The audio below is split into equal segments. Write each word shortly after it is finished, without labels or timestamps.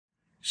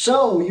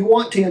So you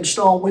want to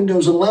install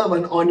Windows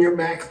 11 on your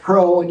Mac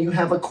Pro and you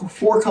have a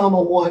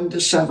 4,1 to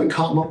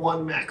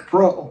 7,1 Mac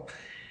Pro.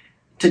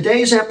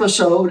 Today's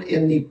episode,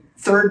 in the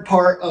third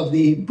part of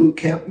the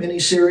Bootcamp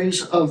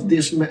mini-series of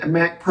this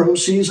Mac Pro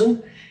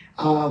season,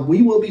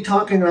 we will be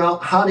talking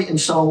about how to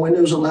install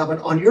Windows 11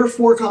 on your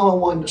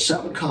 4,1 to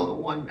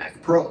 7,1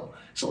 Mac Pro.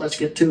 So let's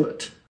get to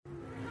it.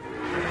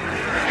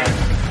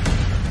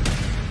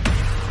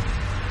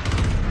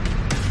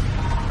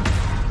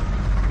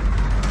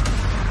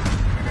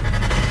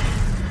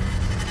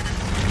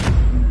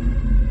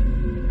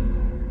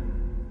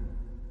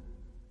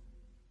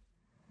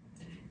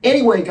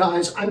 Anyway,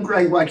 guys, I'm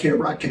Greg Hrutkay of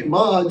Hrutkay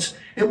Mods,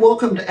 and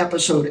welcome to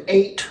episode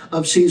 8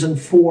 of season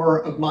 4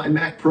 of my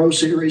Mac Pro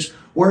series,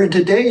 where in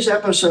today's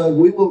episode,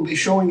 we will be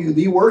showing you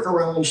the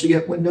workarounds to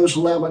get Windows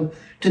 11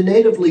 to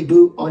natively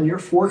boot on your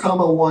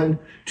 4,1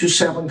 to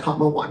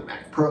 7,1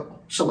 Mac Pro.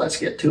 So let's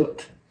get to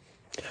it.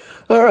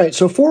 All right,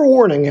 so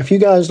forewarning, if you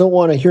guys don't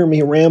want to hear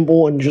me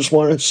ramble and just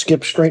want to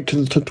skip straight to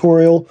the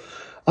tutorial,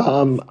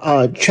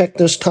 check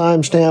this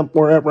timestamp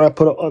wherever I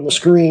put it on the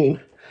screen.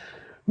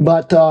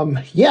 But,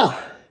 yeah.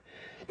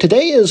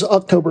 Today is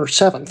October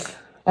 7th.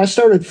 I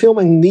started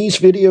filming these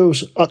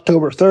videos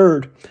October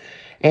 3rd,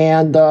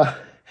 and a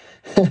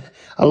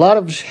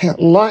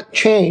lot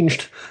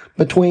changed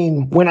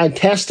between when I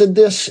tested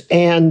this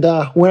and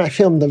when I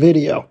filmed the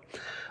video.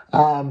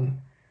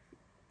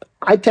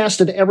 I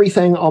tested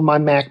everything on my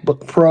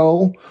MacBook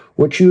Pro,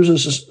 which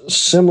uses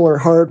similar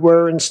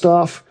hardware and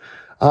stuff,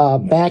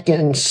 back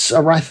in,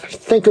 I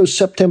think it was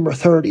September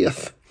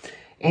 30th.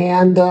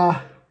 And,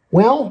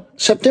 well,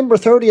 September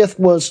 30th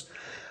was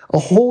a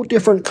whole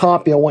different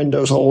copy of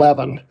Windows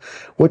 11,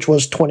 which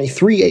was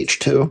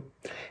 23H2,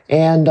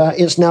 and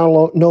it's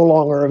now no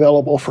longer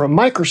available from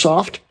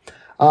Microsoft.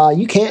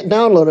 You can't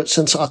download it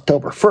since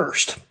October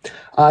 1st.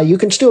 You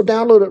can still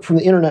download it from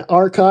the Internet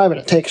Archive, and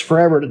it takes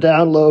forever to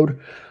download.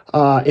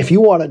 If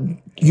you want to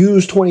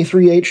use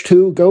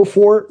 23H2, go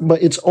for it,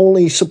 but it's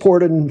only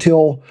supported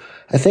until,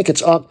 I think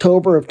it's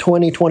October of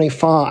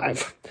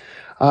 2025.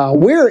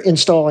 We're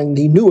installing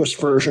the newest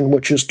version,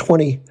 which is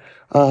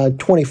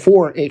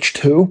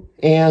 24H2,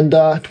 and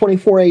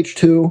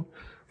 24H2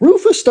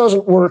 Rufus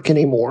doesn't work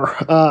anymore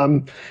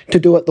to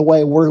do it the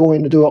way we're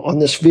going to do it on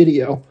this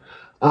video.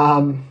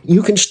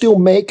 You can still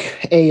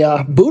make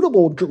a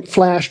bootable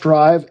flash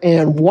drive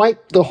and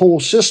wipe the whole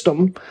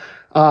system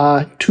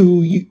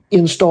to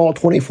install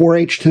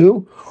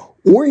 24H2,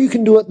 or you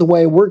can do it the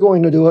way we're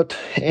going to do it,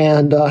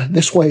 and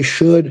this way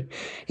should,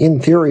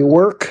 in theory,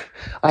 work.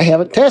 I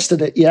haven't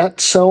tested it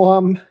yet,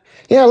 so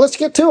yeah, let's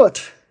get to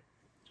it.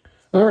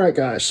 All right,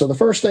 guys, so the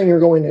first thing you're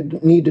going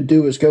to need to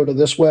do is go to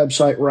this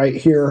website right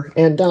here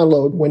and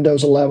download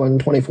Windows 11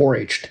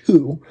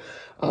 24H2,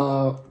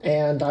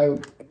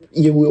 and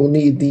you will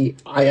need the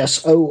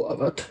ISO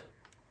of it.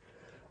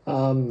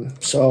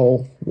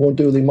 So we'll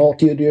do the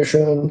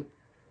multi-edition,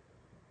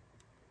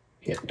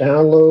 hit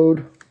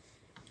download,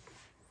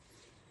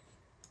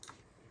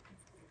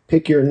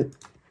 pick your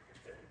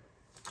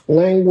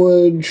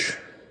language.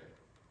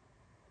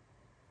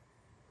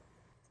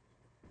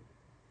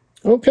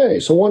 Okay,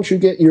 so once you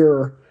get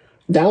your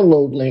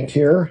download link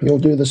here, you'll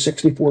do the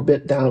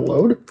 64-bit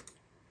download,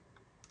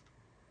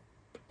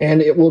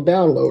 and it will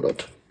download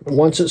it. And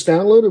once it's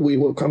downloaded, we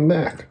will come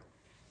back.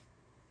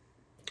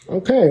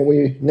 Okay,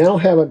 we now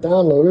have it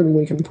downloaded, and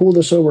we can pull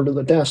this over to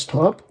the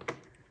desktop.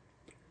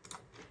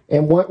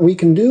 And what we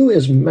can do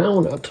is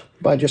mount it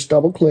by just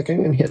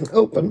double-clicking and hitting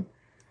open,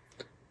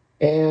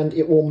 and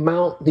it will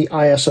mount the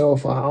ISO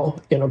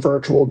file in a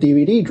virtual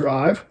DVD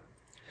drive.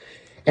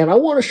 And I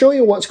want to show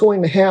you what's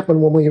going to happen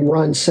when we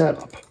run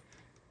setup.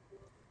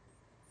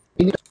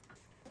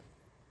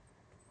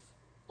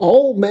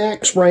 All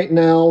Macs right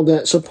now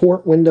that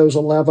support Windows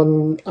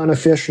 11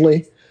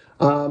 unofficially,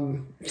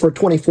 for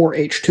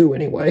 24H2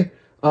 anyway,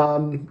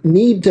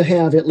 need to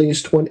have at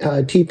least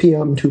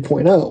TPM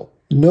 2.0.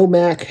 No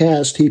Mac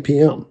has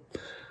TPM.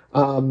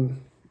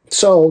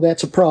 So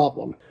that's a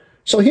problem.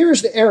 So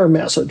here's the error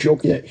message you'll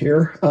get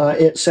here.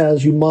 It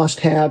says you must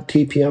have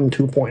TPM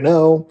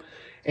 2.0.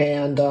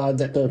 and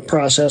that the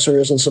processor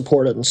isn't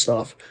supported and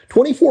stuff.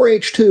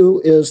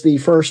 24H2 is the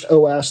first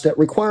OS that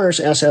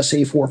requires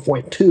SSE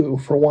 4.2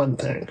 for one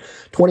thing.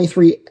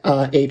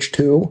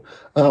 23H2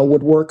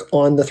 would work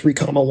on the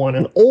 3,1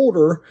 and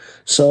older,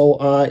 so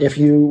if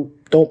you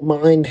don't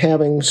mind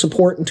having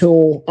support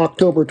until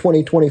October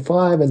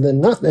 2025 and then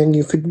nothing,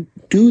 you could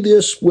do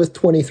this with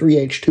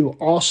 23H2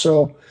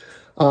 also,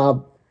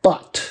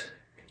 but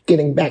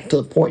getting back to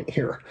the point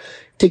here.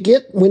 To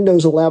get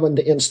Windows 11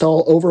 to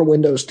install over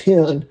Windows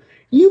 10,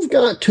 you've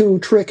got to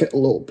trick it a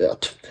little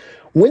bit.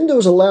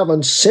 Windows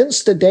 11,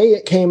 since the day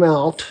it came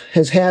out,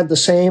 has had the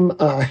same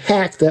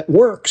hack that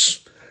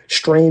works,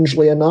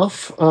 strangely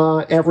enough,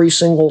 every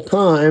single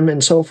time.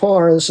 And so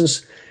far, this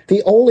is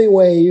the only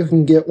way you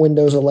can get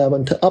Windows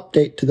 11 to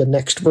update to the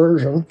next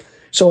version.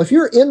 So if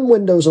you're in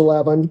Windows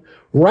 11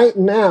 right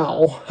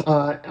now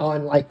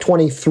on like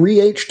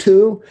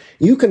 23H2,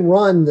 you can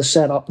run the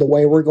setup the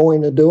way we're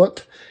going to do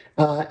it.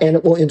 And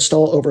it will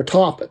install over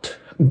top it.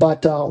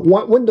 But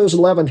what Windows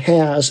 11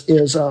 has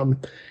is a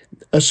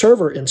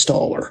server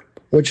installer,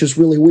 which is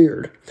really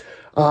weird.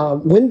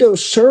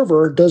 Windows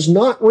Server does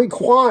not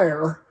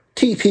require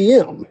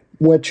TPM,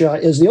 which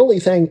is the only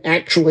thing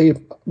actually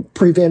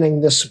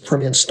preventing this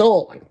from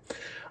installing.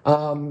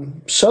 For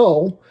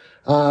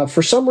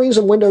some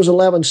reason, Windows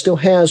 11 still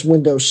has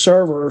Windows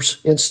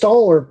Server's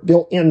installer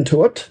built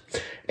into it,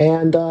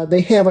 and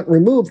they haven't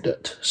removed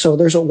it. So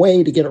there's a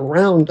way to get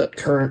around it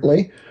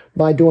currently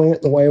by doing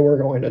it the way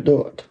we're going to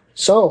do it.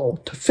 So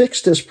to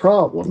fix this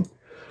problem,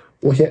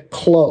 we hit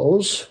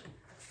close.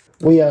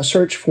 We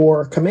search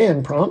for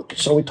command prompt.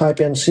 So we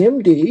type in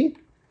cmd,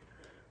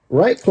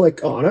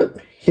 right-click on it,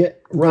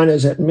 hit run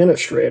as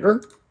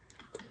administrator.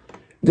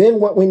 Then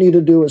what we need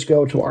to do is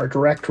go to our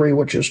directory,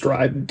 which is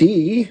drive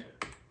D.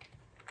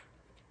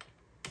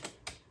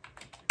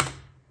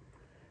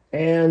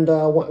 And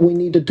what we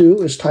need to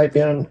do is type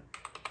in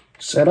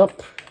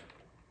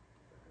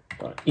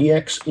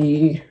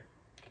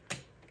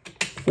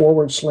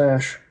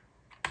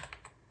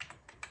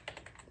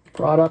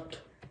setup.exe/product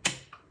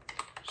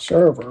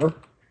server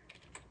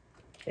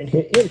and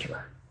hit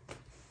enter.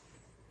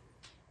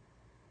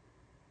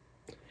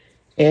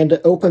 And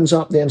it opens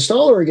up the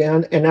installer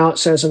again, and now it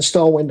says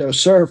install Windows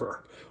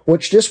Server,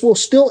 which this will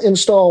still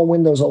install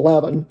Windows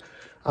 11.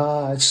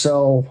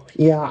 So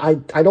yeah,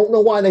 I don't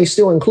know why they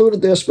still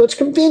included this, but it's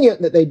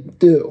convenient that they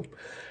do.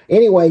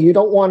 Anyway, you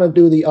don't want to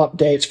do the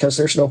updates because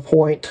there's no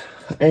point,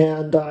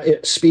 and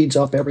it speeds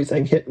up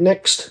everything. Hit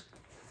next.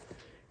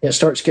 It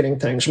starts getting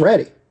things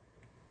ready.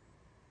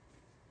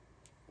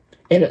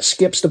 And it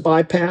skips the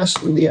bypass,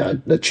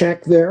 the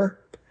check there.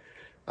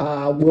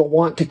 We'll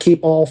want to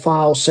keep all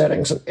file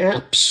settings and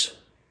apps.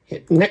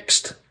 Hit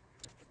next.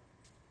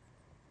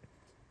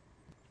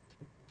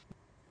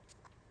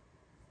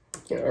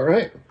 All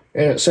right,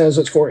 and it says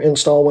it's for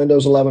install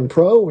Windows 11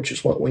 Pro, which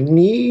is what we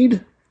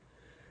need.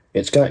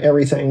 It's got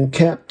everything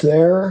kept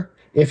there.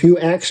 If you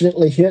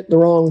accidentally hit the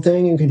wrong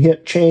thing, you can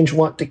hit change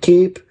what to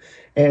keep,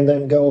 and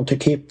then go to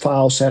keep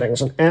file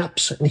settings and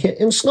apps, and hit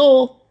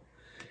install.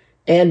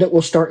 And it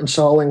will start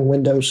installing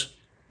Windows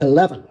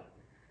 11.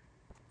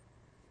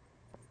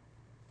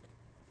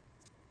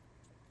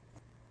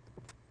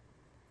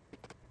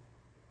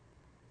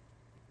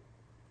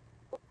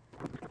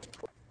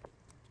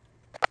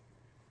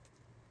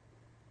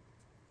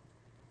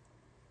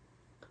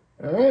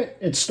 All right,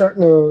 it's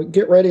starting to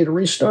get ready to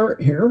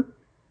restart here.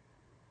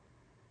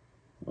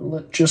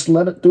 Just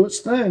let it do its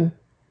thing.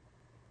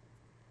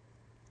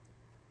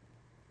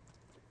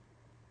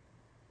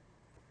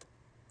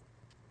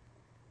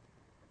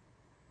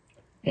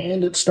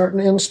 And it's starting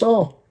to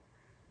install.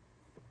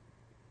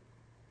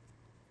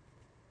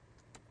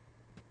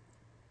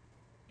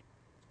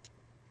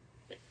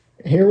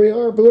 Here we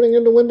are booting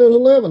into Windows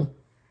 11.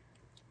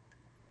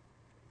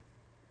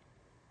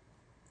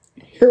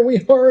 Here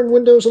we are in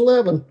Windows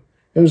 11.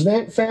 It was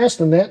that fast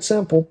and that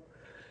simple.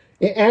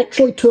 It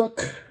actually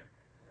took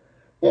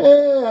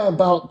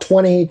about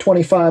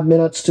 20-25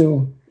 minutes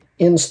to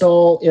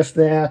install, if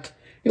that.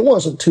 It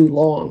wasn't too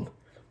long.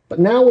 But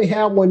now we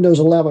have Windows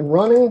 11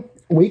 running.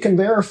 We can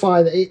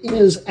verify that it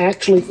is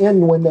actually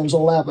in Windows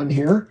 11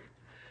 here.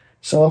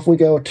 So if we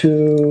go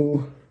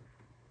to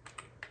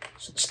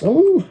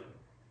System,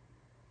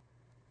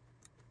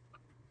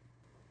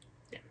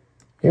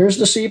 here's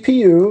the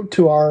CPU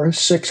to our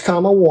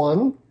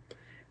 6,1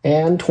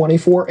 and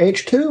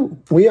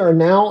 24H2. We are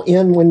now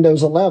in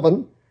Windows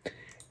 11,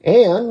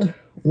 and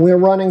we're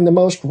running the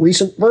most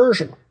recent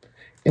version.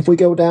 If we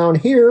go down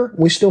here,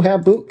 we still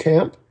have Boot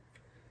Camp.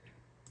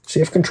 See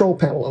if Control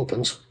Panel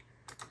opens.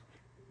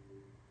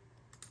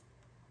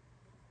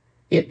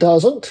 It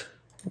doesn't.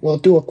 We'll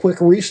do a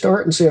quick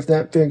restart and see if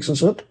that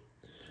fixes it.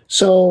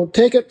 So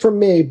take it from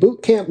me,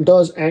 Boot Camp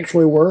does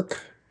actually work.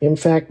 In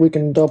fact, we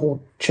can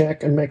double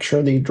check and make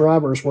sure the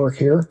drivers work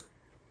here.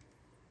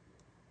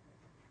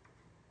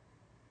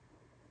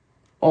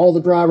 All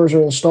the drivers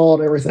are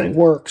installed, everything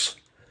works.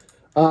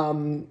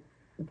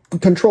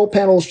 Control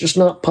panel's just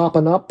not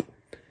popping up.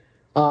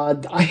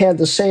 I had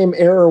the same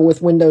error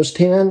with Windows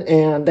 10,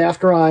 and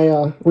after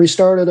I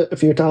restarted it a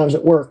few times,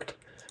 it worked.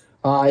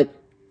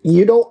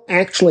 You don't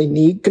actually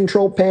need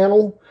Control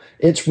Panel.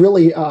 It's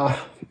really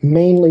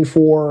mainly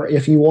for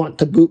if you want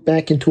to boot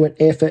back into an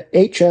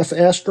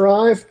HFS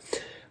drive,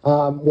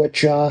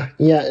 which,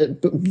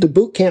 the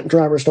Boot Camp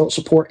drivers don't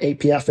support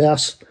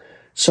APFS.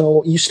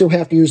 So you still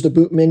have to use the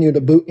boot menu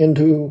to boot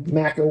into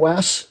Mac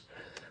OS.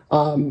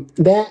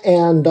 That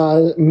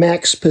and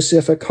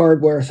Mac-specific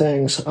hardware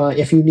things,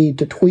 if you need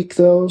to tweak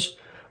those.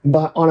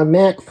 But on a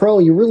Mac Pro,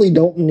 you really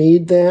don't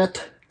need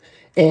that.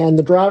 And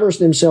the drivers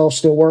themselves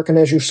still work. And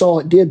as you saw,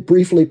 it did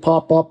briefly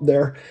pop up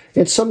there.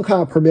 It's some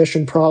kind of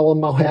permission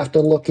problem I'll have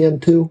to look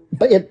into.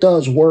 But it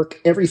does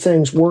work.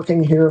 Everything's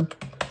working here.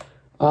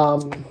 I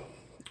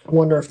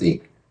wonder if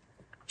the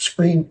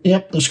screen...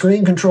 Yep, the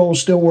screen controls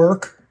still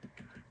work,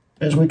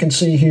 as we can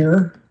see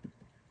here.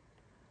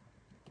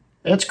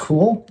 That's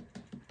cool.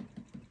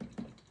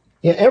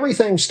 Yeah,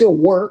 everything still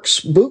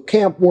works. Boot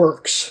Camp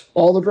works.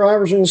 All the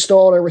drivers are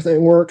installed.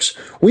 Everything works.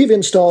 We've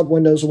installed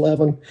Windows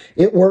 11.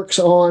 It works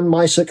on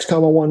my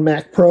 6,1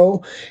 Mac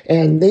Pro.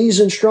 And these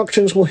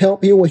instructions will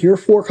help you with your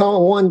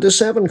 4,1 to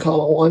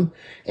 7,1.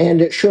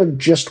 And it should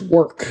just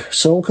work.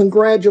 So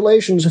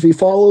congratulations if you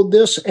followed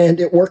this and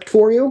it worked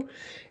for you.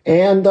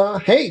 And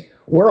hey,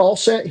 we're all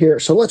set here.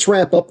 So let's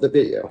wrap up the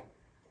video.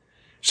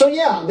 So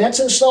yeah, that's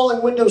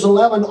installing Windows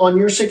 11 on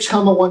your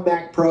 6,1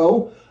 Mac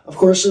Pro. Of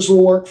course, this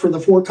will work for the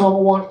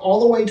 4,1 all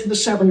the way to the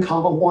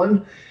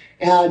 7,1.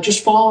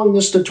 Just following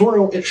this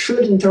tutorial, it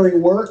should in theory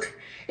work.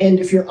 And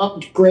if you're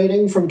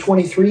upgrading from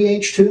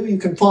 23H2, you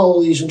can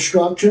follow these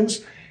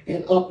instructions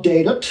and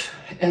update it.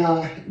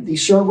 The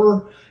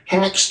server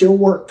hack still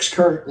works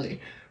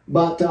currently.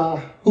 But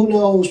who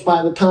knows,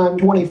 by the time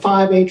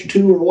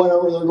 25H2 or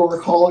whatever they're going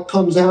to call it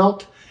comes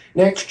out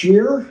next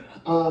year,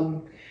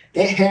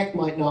 that hack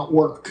might not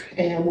work.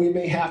 And we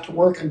may have to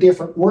work a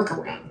different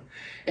workaround.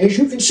 As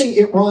you can see,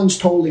 it runs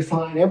totally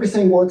fine.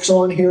 Everything works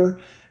on here.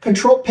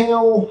 Control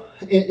panel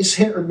is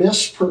hit or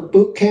miss for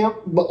Boot Camp,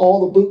 but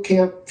all the Boot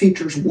Camp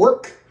features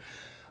work.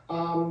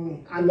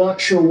 I'm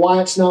not sure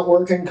why it's not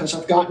working, because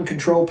I've gotten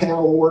Control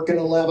Panel to work in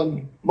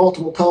 11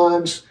 multiple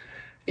times.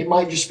 It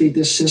might just be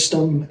this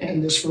system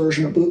and this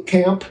version of Boot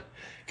Camp,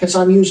 because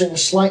I'm using a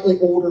slightly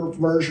older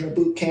version of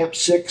Boot Camp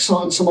 6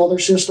 on some other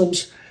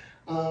systems,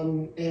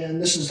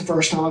 and this is the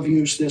first time I've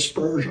used this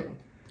version.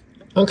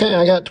 Okay,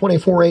 I got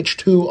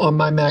 24H2 on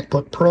my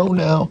MacBook Pro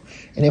now,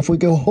 and if we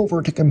go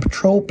over to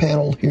Control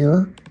Panel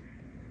here,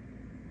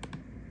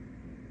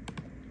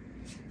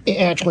 it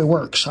actually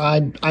works.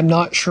 I'm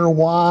not sure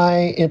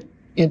why it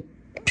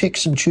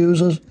picks and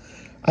chooses.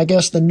 I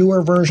guess the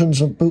newer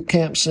versions of Boot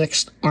Camp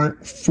 6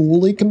 aren't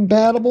fully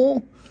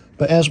compatible,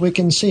 but as we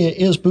can see, it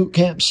is Boot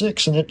Camp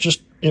 6, and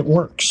it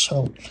works,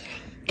 so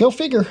go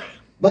figure.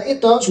 But it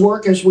does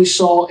work. As we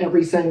saw,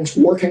 everything's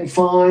working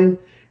fine.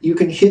 You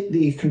can hit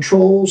the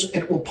controls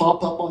and it will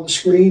pop up on the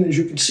screen, as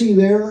you can see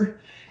there.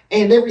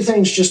 And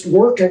everything's just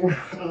working.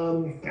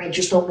 I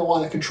just don't know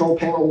why the control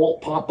panel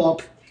won't pop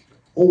up.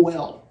 Oh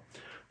well.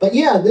 But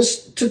yeah,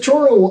 this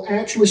tutorial will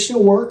actually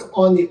still work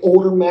on the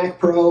older Mac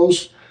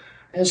Pros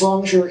as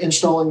long as you're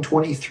installing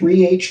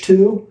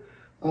 23H2.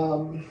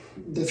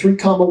 The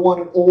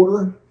 3,1 and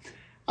older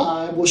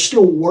will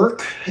still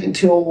work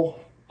until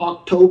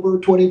October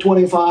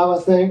 2025, I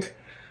think.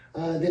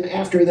 Then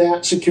after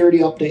that, security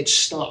updates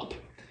stop.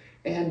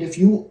 And if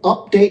you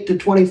update to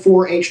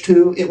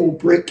 24H2, it will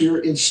brick your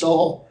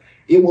install.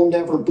 It will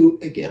never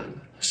boot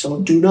again. So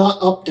do not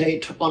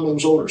update on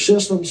those older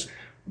systems.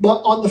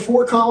 But on the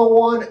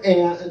 4,1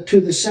 and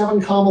to the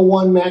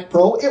 7,1 Mac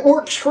Pro, it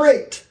works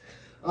great.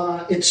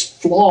 It's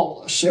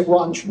flawless. It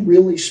runs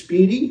really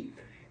speedy,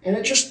 and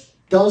it just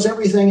does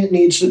everything it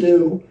needs to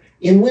do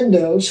in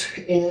Windows.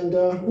 And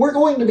we're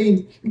going to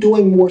be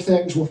doing more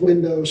things with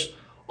Windows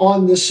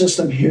on this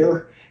system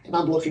here, and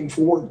I'm looking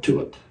forward to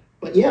it.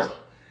 But yeah,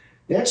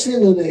 that's the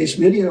end of today's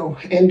video.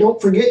 And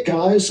don't forget,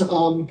 guys,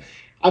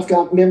 I've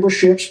got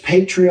memberships,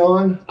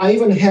 Patreon. I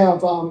even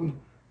have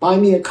Buy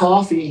Me a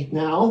Coffee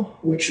now,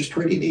 which is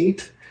pretty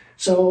neat.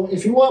 So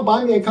if you want to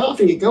buy me a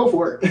coffee, go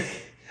for it.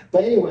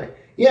 But anyway,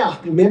 yeah,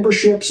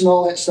 memberships and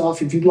all that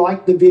stuff. If you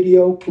like the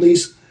video,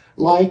 please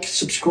like,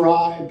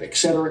 subscribe,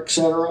 etc.,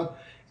 etc.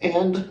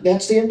 And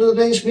that's the end of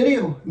today's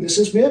video. This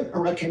has been a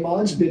Hrutkay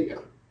Mods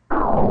video.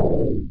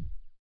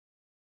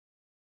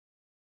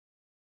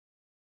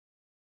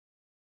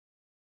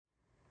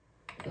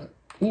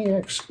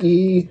 .exe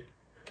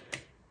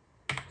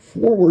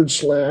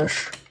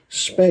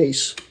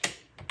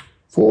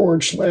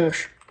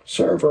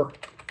 /space/server.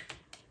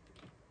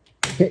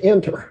 Hit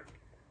enter.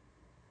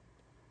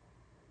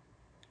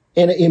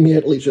 And it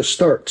immediately just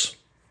starts.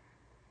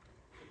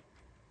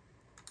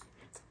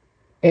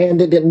 And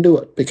it didn't do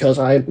it because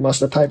I must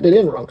have typed it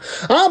in wrong.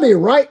 I'll be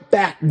right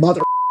back,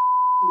 mother.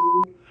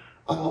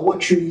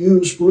 Once you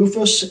use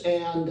Rufus,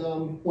 and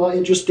well,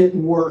 it just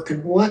didn't work.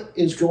 And what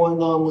is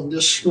going on with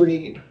this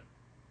screen?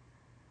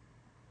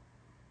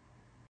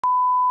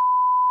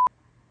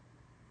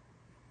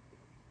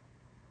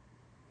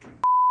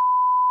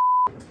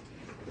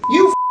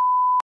 You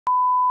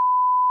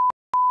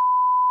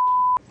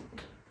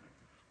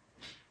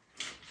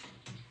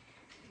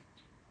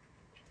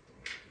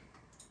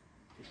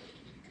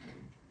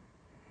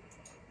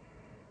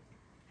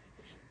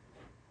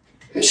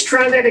let's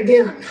try that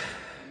again.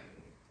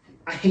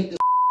 I hate this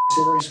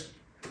series.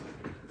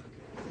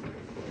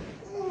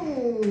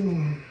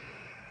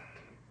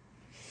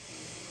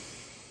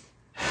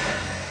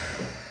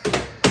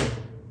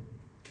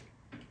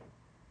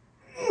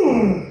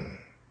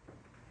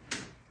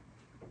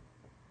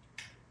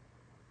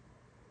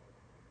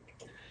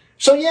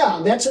 So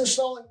yeah, that's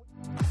installing.